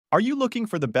Are you looking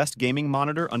for the best gaming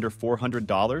monitor under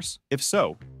 $400? If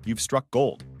so, you've struck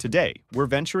gold. Today, we're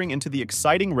venturing into the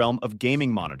exciting realm of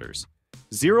gaming monitors,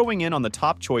 zeroing in on the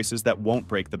top choices that won't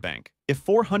break the bank. If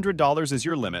 $400 is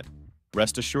your limit,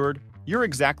 rest assured, you're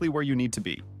exactly where you need to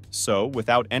be. So,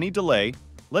 without any delay,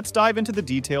 let's dive into the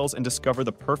details and discover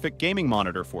the perfect gaming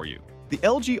monitor for you. The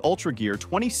LG UltraGear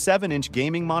 27-inch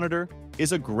gaming monitor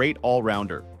is a great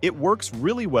all-rounder. It works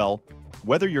really well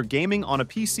whether you're gaming on a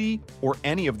PC or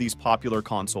any of these popular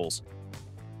consoles.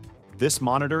 This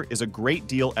monitor is a great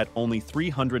deal at only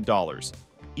 $300,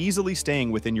 easily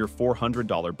staying within your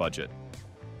 $400 budget.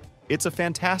 It's a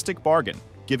fantastic bargain,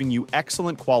 giving you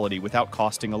excellent quality without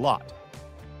costing a lot.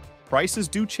 Prices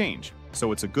do change,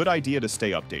 so it's a good idea to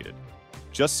stay updated.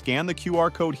 Just scan the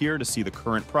QR code here to see the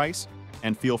current price,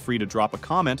 and feel free to drop a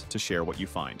comment to share what you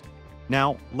find.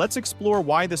 Now, let's explore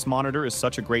why this monitor is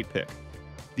such a great pick.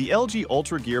 The LG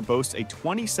UltraGear boasts a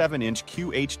 27-inch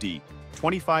QHD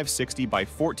 2560 by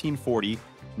 1440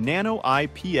 Nano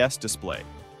IPS display,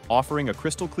 offering a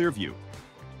crystal clear view.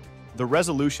 The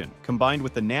resolution, combined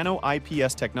with the Nano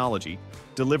IPS technology,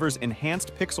 delivers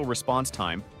enhanced pixel response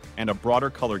time and a broader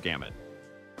color gamut.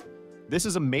 This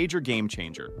is a major game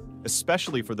changer,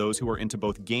 especially for those who are into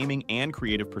both gaming and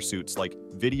creative pursuits like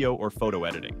video or photo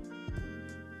editing.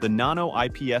 The Nano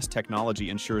IPS technology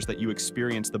ensures that you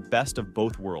experience the best of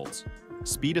both worlds: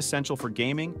 speed essential for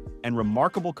gaming and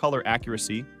remarkable color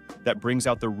accuracy that brings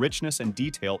out the richness and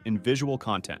detail in visual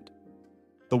content.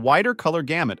 The wider color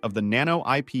gamut of the Nano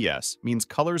IPS means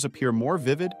colors appear more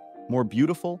vivid, more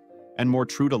beautiful, and more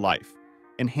true to life,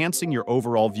 enhancing your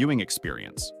overall viewing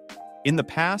experience. In the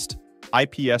past,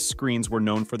 IPS screens were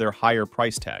known for their higher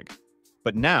price tag,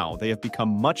 but now they have become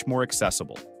much more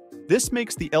accessible. This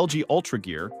makes the LG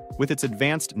UltraGear, with its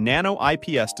advanced Nano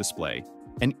IPS display,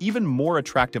 an even more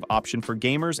attractive option for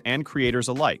gamers and creators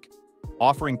alike,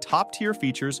 offering top-tier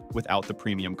features without the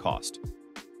premium cost.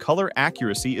 Color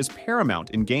accuracy is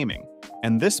paramount in gaming,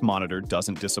 and this monitor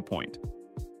doesn't disappoint.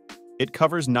 It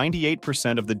covers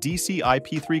 98% of the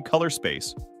DCI-P3 color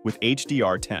space with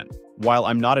HDR10. While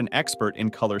I'm not an expert in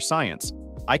color science,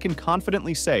 I can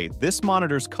confidently say this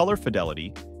monitor's color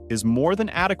fidelity is more than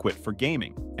adequate for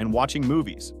gaming and watching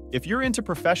movies. If you're into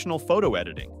professional photo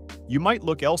editing, you might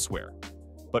look elsewhere,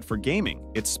 but for gaming,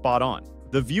 it's spot on.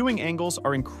 The viewing angles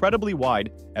are incredibly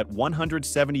wide at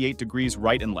 178 degrees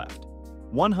right and left,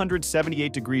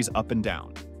 178 degrees up and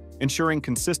down, ensuring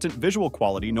consistent visual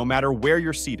quality no matter where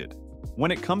you're seated.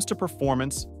 When it comes to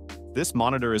performance, this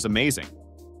monitor is amazing.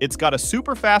 It's got a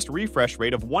super fast refresh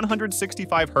rate of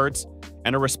 165 Hz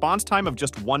and a response time of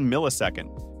just 1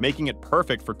 millisecond, making it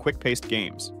perfect for quick-paced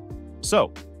games.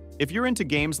 So, if you're into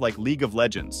games like League of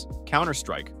Legends,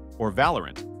 Counter-Strike, or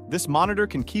Valorant, this monitor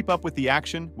can keep up with the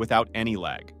action without any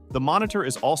lag. The monitor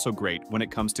is also great when it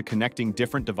comes to connecting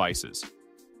different devices.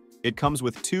 It comes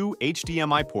with 2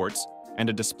 HDMI ports and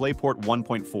a DisplayPort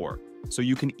 1.4, so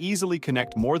you can easily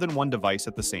connect more than one device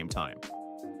at the same time.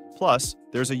 Plus,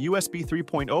 there's a USB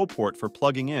 3.0 port for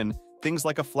plugging in things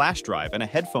like a flash drive and a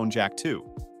headphone jack too.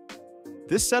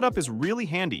 This setup is really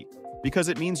handy because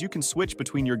it means you can switch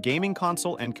between your gaming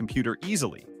console and computer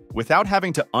easily, without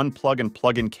having to unplug and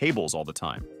plug in cables all the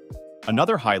time.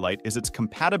 Another highlight is its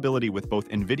compatibility with both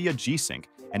NVIDIA G-Sync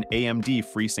and AMD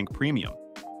FreeSync Premium,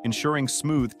 ensuring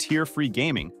smooth, tier-free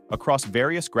gaming across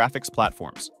various graphics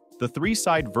platforms. The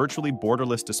 3-side virtually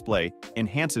borderless display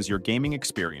enhances your gaming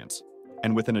experience,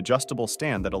 and with an adjustable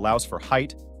stand that allows for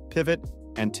height, pivot,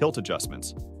 and tilt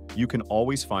adjustments, you can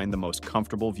always find the most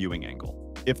comfortable viewing angle.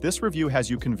 If this review has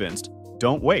you convinced,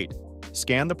 don't wait.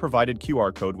 Scan the provided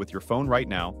QR code with your phone right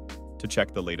now to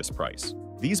check the latest price.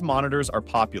 These monitors are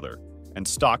popular, and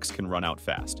stocks can run out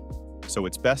fast, so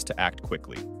it's best to act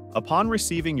quickly. Upon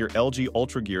receiving your LG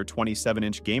UltraGear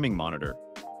 27-inch gaming monitor,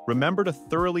 remember to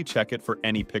thoroughly check it for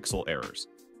any pixel errors.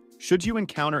 Should you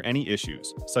encounter any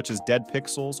issues, such as dead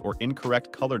pixels or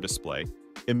incorrect color display,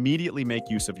 immediately make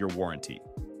use of your warranty.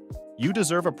 You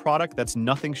deserve a product that's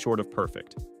nothing short of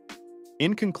perfect.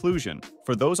 In conclusion,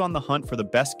 for those on the hunt for the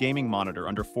best gaming monitor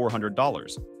under $400,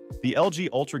 the LG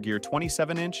UltraGear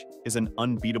 27-inch is an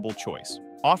unbeatable choice.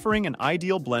 Offering an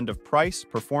ideal blend of price,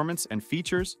 performance, and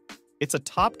features, it's a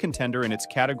top contender in its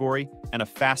category and a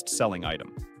fast-selling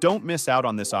item. Don't miss out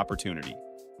on this opportunity.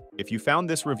 If you found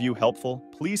this review helpful,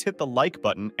 please hit the like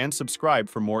button and subscribe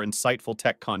for more insightful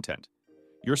tech content.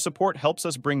 Your support helps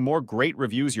us bring more great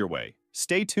reviews your way.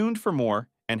 Stay tuned for more,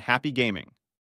 and happy gaming!